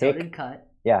absolute kick. So did Cut.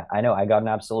 Yeah, I know. I got an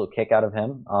absolute kick out of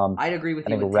him. I'd agree with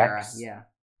you with Rex. Tara.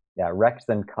 Yeah, Rex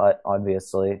then Cut,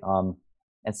 obviously.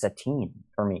 And Satine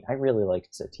for me. I really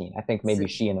liked Satine. I think maybe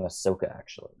she and Ahsoka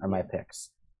actually are my picks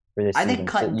for this season. I think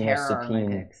Cut and Tara are my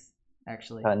picks.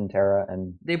 Actually, Cut and Tara,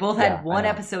 and they both had one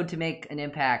episode to make an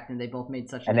impact, and they both made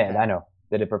such an impact. I know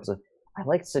they did purposely. I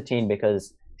liked Satine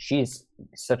because she's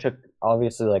such a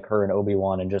obviously like her and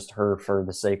Obi-Wan, and just her for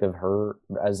the sake of her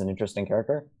as an interesting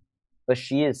character. But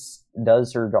she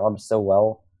does her job so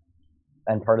well,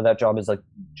 and part of that job is like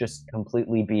just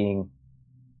completely being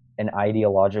an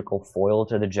ideological foil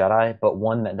to the Jedi, but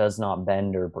one that does not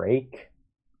bend or break.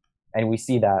 And we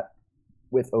see that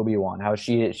with Obi-Wan, how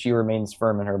she remains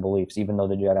firm in her beliefs, even though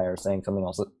the Jedi are saying something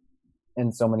else.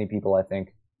 And so many people, I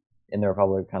think, in the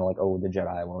Republic kind of like, oh, the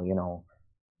Jedi, well,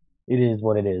 it is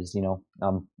what it is, The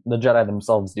Jedi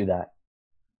themselves do that.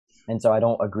 And so I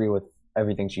don't agree with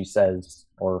everything she says,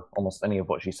 or almost any of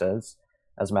what she says,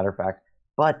 as a matter of fact.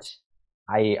 But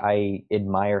I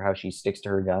admire how she sticks to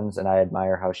her guns, and I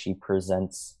admire how she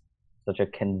presents such a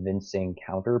convincing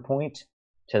counterpoint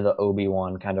to the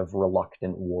Obi-Wan kind of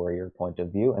reluctant warrior point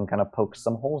of view, and kind of pokes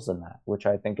some holes in that, which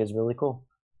I think is really cool.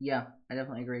 Yeah, I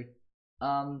definitely agree.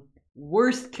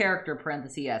 Worst character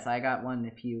 (S). I got one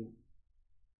if you...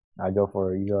 I go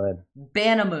for it. You go ahead.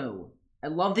 Banamu. I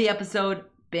love the episode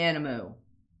Banamu.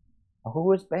 Who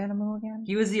was Banamu again?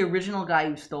 He was the original guy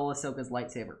who stole Ahsoka's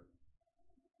lightsaber.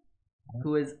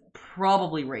 Who is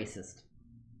probably racist.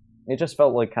 It just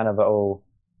felt like kind of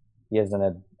he hasn't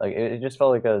had like it just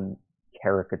felt like a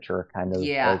caricature kind of.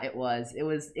 Yeah, like, it was. It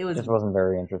just wasn't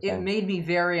very interesting. It made me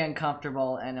very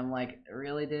uncomfortable, and I'm like,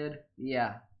 really, dude?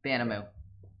 Yeah, Banamu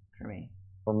for me.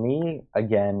 For me,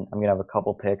 again, I'm gonna have a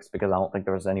couple picks because I don't think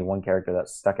there was any one character that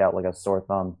stuck out like a sore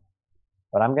thumb.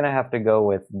 but I'm gonna have to go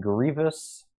with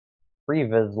Grievous, Free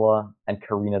Vizsla, and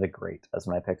Karina the Great as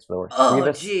my picks for the worst. Oh,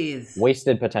 Grievous, jeez.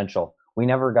 wasted potential. We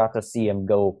never got to see him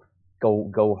go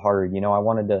hard. You know,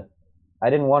 I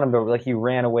didn't want him to, like, he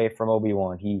ran away from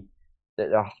Obi-Wan. He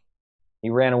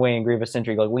ran away in Grievous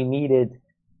Intrigue. Like, we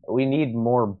need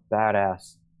more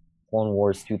badass Clone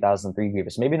Wars 2003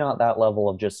 Grievous. Maybe not that level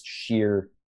of just sheer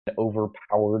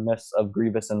overpoweredness of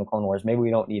Grievous in the Clone Wars. Maybe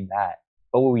we don't need that.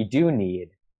 But what we do need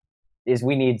is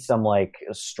we need some, like,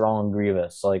 strong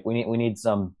Grievous. Like, we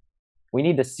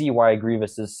need to see why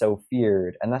Grievous is so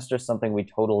feared, and that's just something we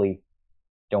totally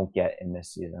don't get in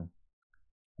this season.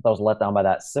 I was let down by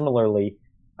that. Similarly,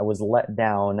 I was let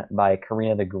down by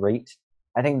Karina the Great.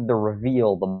 I think the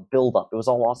reveal, the build-up, it was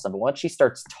all awesome. But once she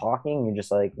starts talking, you're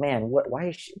just like, man, why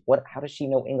is she, how does she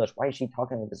know English? Why is she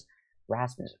talking with this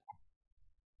raspiness?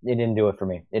 It didn't do it for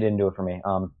me.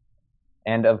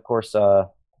 And of course,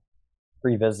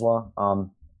 Free Vizsla.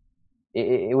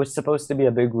 It was supposed to be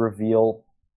a big reveal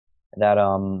that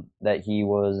he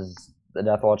was the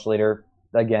Death Watch leader.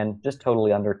 Again, just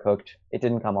totally undercooked. It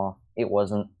didn't come off. It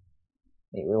wasn't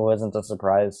a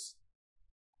surprise.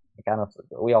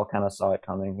 We all kind of saw it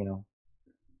coming, you know.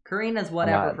 Karina's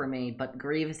whatever for me, but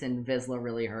Grievous and Vizsla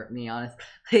really hurt me,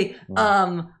 honestly.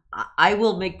 I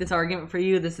will make this argument for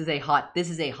you. This is a hot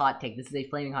take. This is a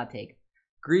flaming hot take.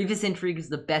 Grievous Intrigue is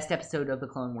the best episode of the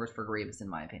Clone Wars for Grievous, in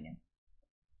my opinion.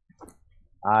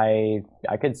 I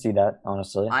could see that,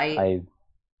 honestly. I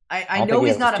know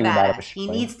he's not a badass. He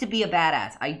needs to be a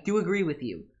badass. I do agree with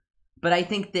you. But I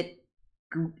think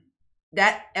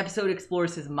that episode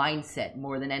explores his mindset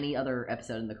more than any other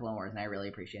episode in the Clone Wars, and I really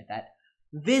appreciate that.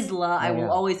 Vizsla, I will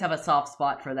always have a soft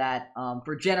spot for that.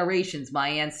 For generations, my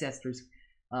ancestors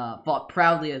fought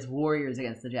proudly as warriors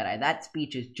against the Jedi. That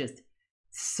speech is just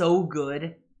so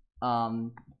good.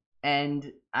 And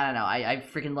I don't know, I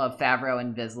freaking love Favreau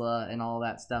and Vizsla and all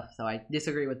that stuff, so I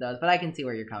disagree with those, but I can see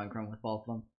where you're coming from with both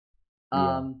of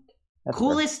them.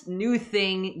 Coolest new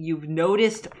thing you've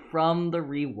noticed from the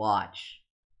rewatch?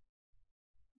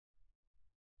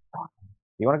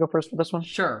 You want to go first for this one?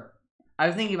 Sure. I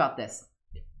was thinking about this.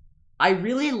 I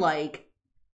really like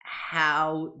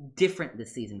how different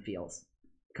this season feels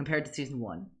compared to season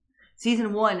 1.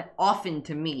 Season 1 often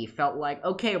to me felt like,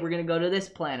 okay, we're going to go to this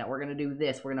planet, we're going to do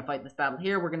this, we're going to fight this battle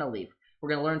here, we're going to leave. We're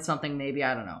going to learn something, maybe,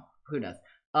 I don't know. Who knows?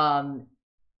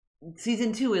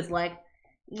 Season 2 is like,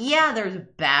 yeah, there's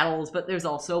battles, but there's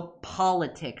also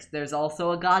politics. There's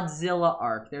also a Godzilla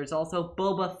arc. There's also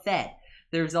Boba Fett.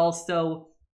 There's also,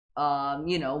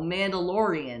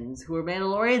 Mandalorians. Who are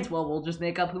Mandalorians? Well, we'll just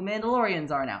make up who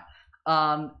Mandalorians are now.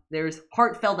 There's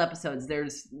heartfelt episodes.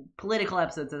 There's political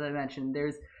episodes, as I mentioned.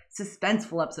 There's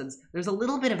suspenseful episodes. There's a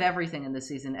little bit of everything in this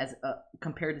season as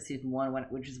compared to season 1,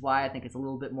 which is why I think it's a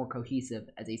little bit more cohesive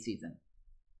as a season.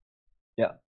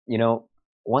 Yeah. You know,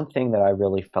 one thing that I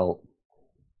really felt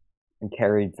and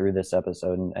carried through this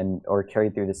episode or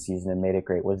carried through the season and made it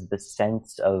great was the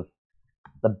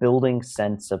building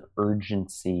sense of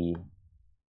urgency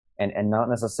and not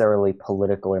necessarily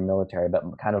political or military, but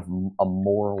kind of a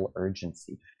moral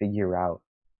urgency to figure out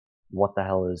what the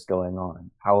hell is going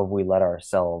on. How have we let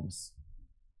ourselves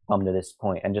come to this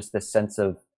point? And just this sense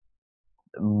of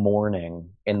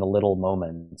mourning in the little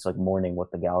moments, like mourning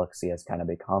what the galaxy has kind of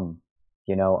become.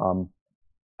 You know,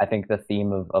 I think the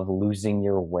theme of losing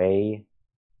your way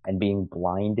and being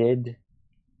blinded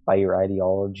by your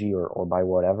ideology or by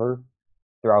whatever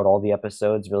throughout all the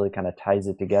episodes really kind of ties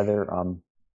it together.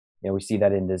 We see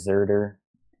that in Deserter.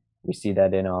 We see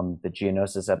that in the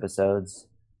Geonosis episodes.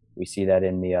 We see that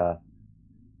in the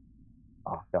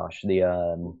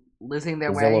Losing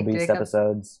Their Way, Zillo Beast Jacob?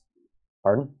 Episodes.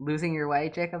 Pardon? Losing Your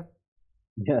Way, Jacob?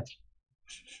 Yes.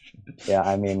 Yeah,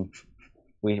 I mean,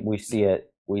 we see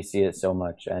it so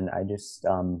much, and I just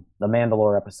the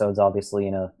Mandalore episodes, obviously,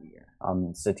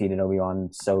 Satine and Obi-Wan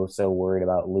so worried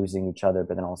about losing each other,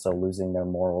 but then also losing their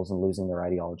morals and losing their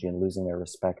ideology and losing their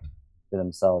respect for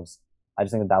themselves. I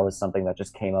just think that was something that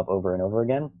just came up over and over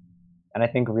again, and I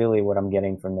think really what I'm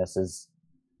getting from this is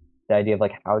the idea of,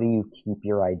 like, how do you keep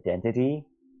your identity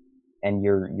and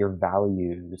your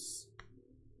values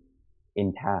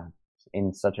intact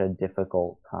in such a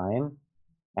difficult time.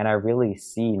 And I really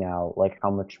see now, like,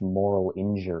 how much moral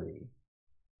injury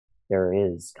there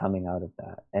is coming out of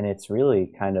that. And it's really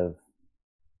kind of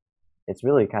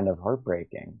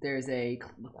heartbreaking. There's a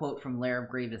quote from Lair of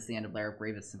Grievous, the end of Lair of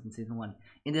Grievous in season 1.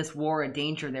 In this war, a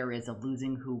danger there is of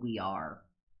losing who we are.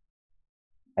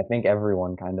 I think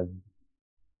everyone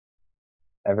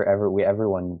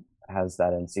everyone has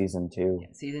that in season 2. Yeah,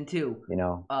 season 2.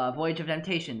 Voyage of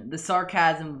Temptation, the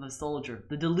sarcasm of a soldier,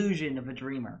 the delusion of a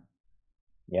dreamer.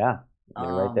 Yeah,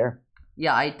 You're right there.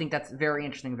 Yeah, I think that's very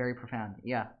interesting, very profound.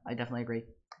 Yeah, I definitely agree.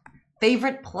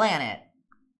 Favorite planet?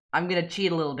 I'm gonna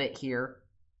cheat a little bit here,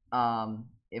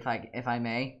 if I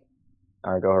may.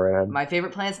 All right, go right ahead. My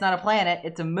favorite planet's not a planet;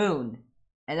 it's a moon,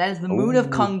 and that is the moon of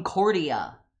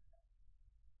Concordia.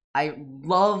 I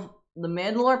love the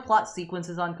Mandalore plot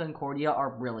sequences on Concordia are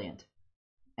brilliant,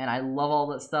 and I love all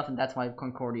that stuff, and that's why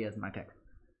Concordia is my pick.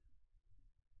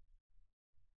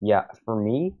 Yeah, for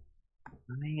me,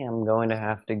 I am going to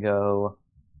have to go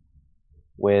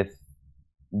with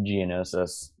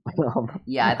Geonosis.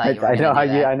 Yeah, I thought you were gonna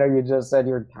do that. I know you just said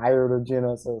you're tired of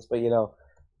Geonosis, but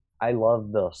I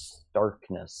love the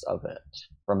starkness of it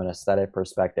from an aesthetic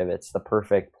perspective. It's the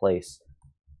perfect place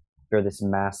for this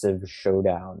massive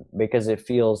showdown because it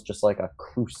feels just like a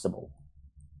crucible.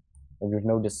 Like there's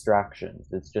no distractions.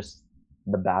 It's just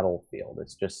the battlefield.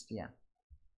 It's just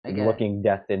looking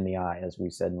death in the eye, as we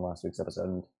said in last week's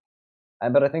episode.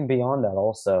 But I think beyond that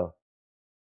also,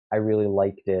 I really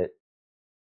liked it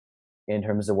in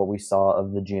terms of what we saw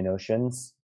of the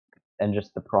Geonosians and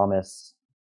just the promise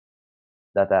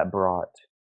that brought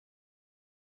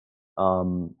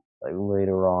like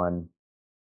later on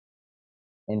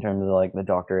in terms of like the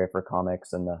Dr. Aphra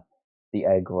comics and the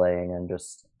egg laying and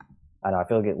just I don't know, I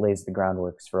feel like it lays the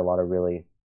groundworks for a lot of really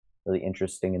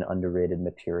interesting and underrated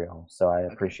material. So I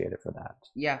appreciate it for that.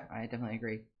 Yeah, I definitely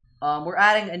agree. We're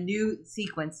adding a new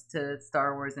sequence to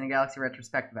Star Wars in a Galaxy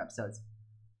retrospective episodes.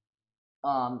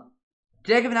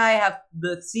 Jacob and I have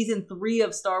the season 3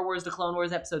 of Star Wars: The Clone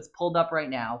Wars episodes pulled up right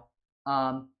now.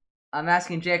 I'm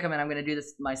asking Jacob, and I'm going to do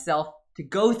this myself, to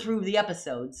go through the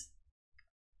episodes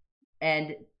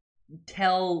and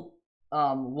tell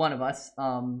one of us,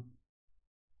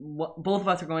 both of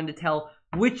us are going to tell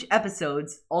which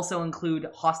episodes also include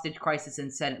Hostage Crisis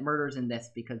and Senate Murders in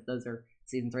this, because those are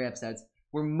season 3 episodes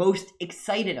we're most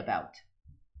excited about.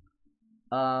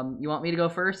 You want me to go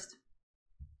first?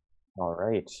 All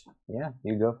right. Yeah,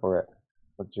 you go for it.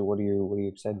 What are you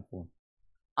excited for?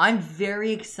 I'm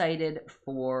very excited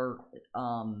for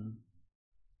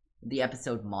the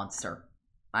episode Monster.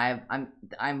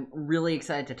 I'm really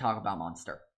excited to talk about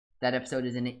Monster. That episode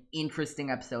is an interesting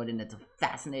episode, and it's a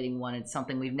fascinating one. It's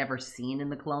something we've never seen in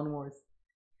the Clone Wars.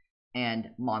 And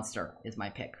Monster is my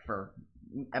pick for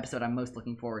episode I'm most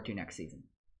looking forward to next season.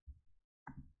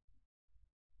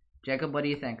 Jacob, what do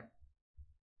you think?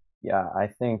 Yeah, I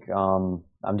think I'm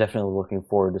definitely looking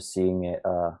forward to seeing it.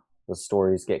 The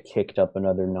stories get kicked up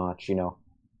another notch. The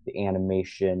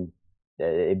animation,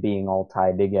 it being all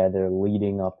tied together,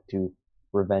 leading up to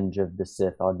Revenge of the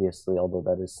Sith. Obviously, although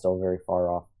that is still very far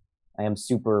off. I am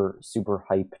super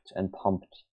hyped and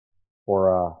pumped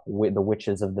for the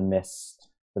Witches of the Mist,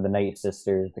 for the Night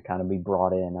Sisters to kind of be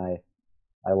brought in.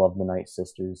 I love the Night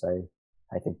Sisters. I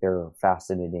think they're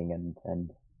fascinating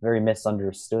and very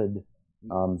misunderstood.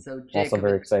 So Jacob, also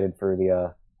very excited for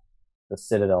the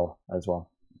Citadel as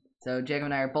well. So Jacob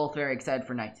and I are both very excited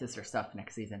for Night Sister stuff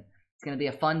next season. It's going to be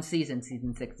a fun season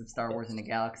 6 of Star Wars in the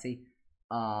Galaxy.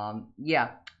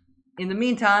 Yeah. In the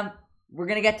meantime, we're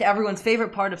going to get to everyone's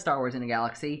favorite part of Star Wars in the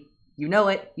Galaxy. You know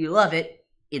it. You love it.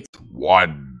 It's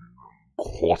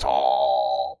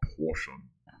 1/4 portion.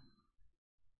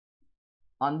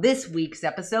 On this week's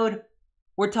episode,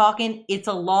 we're talking It's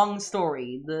a Long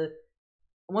Story, the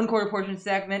 1/4 portion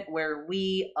segment where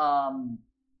we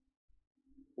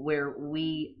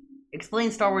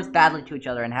explain Star Wars badly to each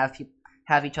other and have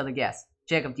each other guess.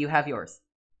 Jacob, do you have yours?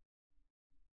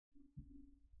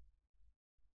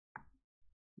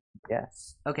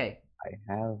 Yes. Okay. I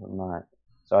have not.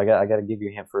 So I got to give you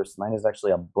a hint first. Mine is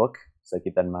actually a book, so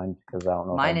keep that in mind because I don't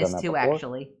know. Mine if I've is done that too, before.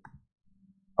 actually.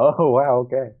 Oh wow!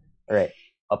 Okay. All right.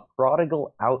 A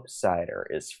prodigal outsider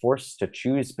is forced to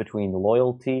choose between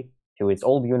loyalty to his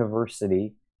old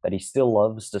university that he still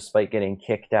loves despite getting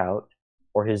kicked out,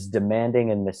 or his demanding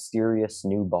and mysterious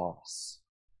new boss.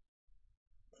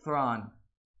 Thrawn.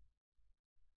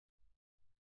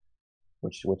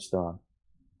 Which Thrawn?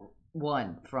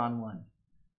 Thrawn 1.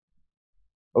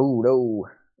 Oh no,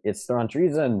 it's Thrawn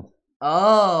Treason.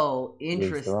 Oh,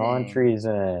 interesting. It's Thrawn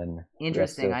Treason.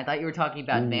 Interesting. Yes, I thought you were talking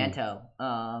about Vanto.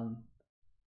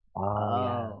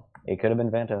 Yeah. It could have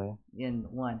been Vanto. In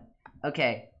 1.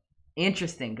 Okay.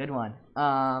 Interesting. Good one.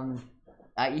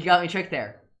 You got me tricked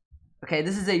there. Okay,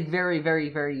 this is a very, very,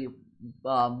 very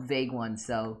vague one,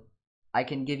 so I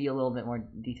can give you a little bit more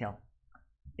detail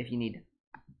if you need.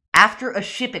 After a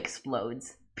ship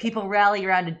explodes, people rally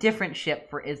around a different ship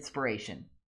for inspiration.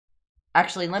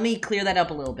 Actually, let me clear that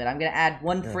up a little bit. I'm going to add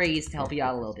one phrase to help you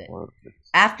out a little bit.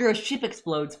 After a ship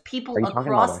explodes, people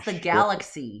across the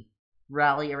galaxy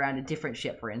rally around a different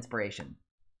ship for inspiration.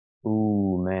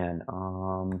 Ooh, man.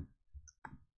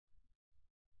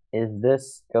 Is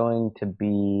this going to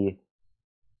be...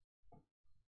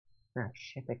 Where a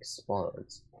ship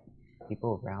explodes.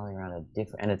 People rally around a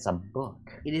different... And it's a book.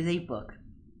 It is a book.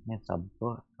 It's a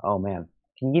book. Oh, man.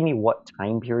 Can you give me what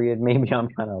time period? Maybe I'm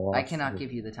kind of lost. I cannot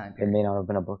give you the time It period. may not have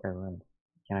been a book I read.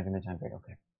 Cannot give me the time period.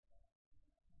 Okay.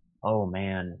 Oh,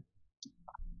 man.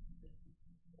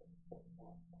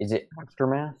 Is it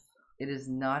Aftermath? It is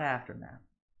not Aftermath.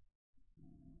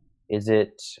 Is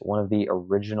it one of the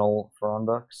original Thrawn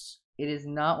books? It is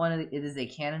not one of the... It is a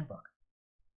canon book.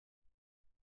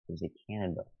 Is it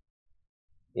canon book?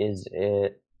 Is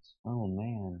it... Oh,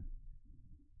 man.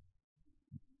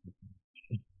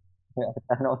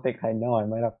 I don't think I know. I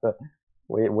might have to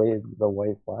wave the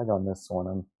white flag on this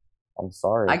one. I'm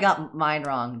sorry. I got mine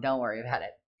wrong. Don't worry about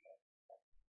it.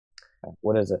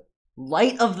 What is it?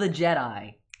 Light of the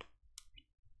Jedi.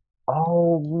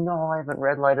 Oh no, I haven't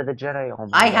read Light of the Jedi. Oh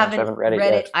my I gosh, haven't read it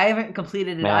yet. I haven't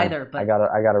completed it Man, either. But I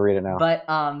gotta read it now.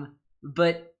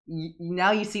 But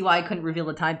now you see why I couldn't reveal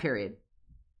the time period.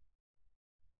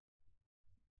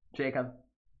 Jacob.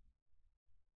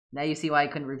 Now you see why I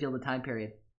couldn't reveal the time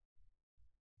period.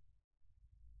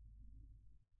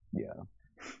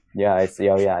 Yeah, I see.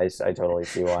 Oh yeah, I totally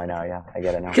see why now. Yeah, I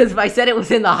get it now. Because if I said it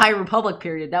was in the High Republic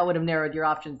period, that would have narrowed your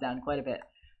options down quite a bit.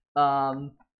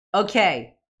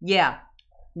 Okay. Yeah.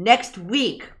 Next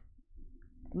week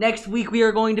we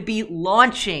are going to be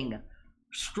launching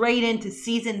straight into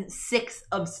Season 6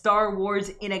 of Star Wars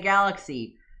in a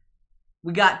Galaxy.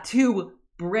 We got 2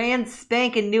 brand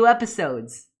spanking new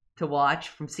episodes to watch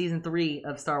from Season 3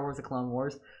 of Star Wars The Clone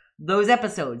Wars. Those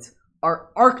episodes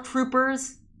are ARC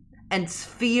Troopers and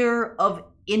Sphere of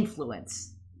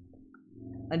Influence.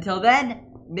 Until then,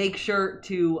 make sure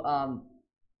to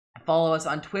follow us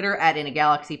on Twitter at In a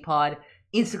Galaxy Pod,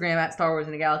 Instagram at Star Wars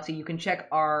in a Galaxy. You can check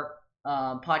our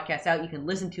podcast out. You can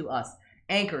listen to us.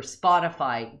 Anchor,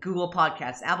 Spotify, Google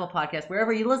Podcasts, Apple Podcasts,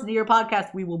 wherever you listen to your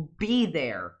podcast, we will be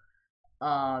there.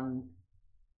 You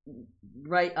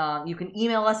can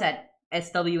email us at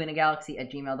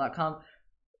swinagalaxy@gmail.com.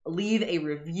 Leave a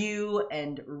review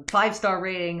and 5-star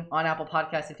rating on Apple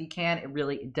Podcasts if you can. It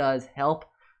really does help.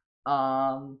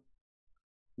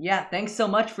 Yeah, thanks so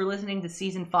much for listening to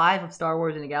Season 5 of Star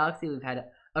Wars in a Galaxy. We've had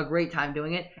a great time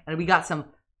doing it, and we got some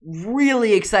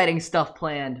really exciting stuff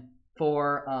planned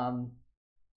for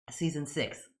Season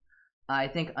 6. I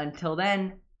think until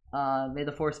then, may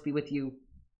the Force be with you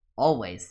always.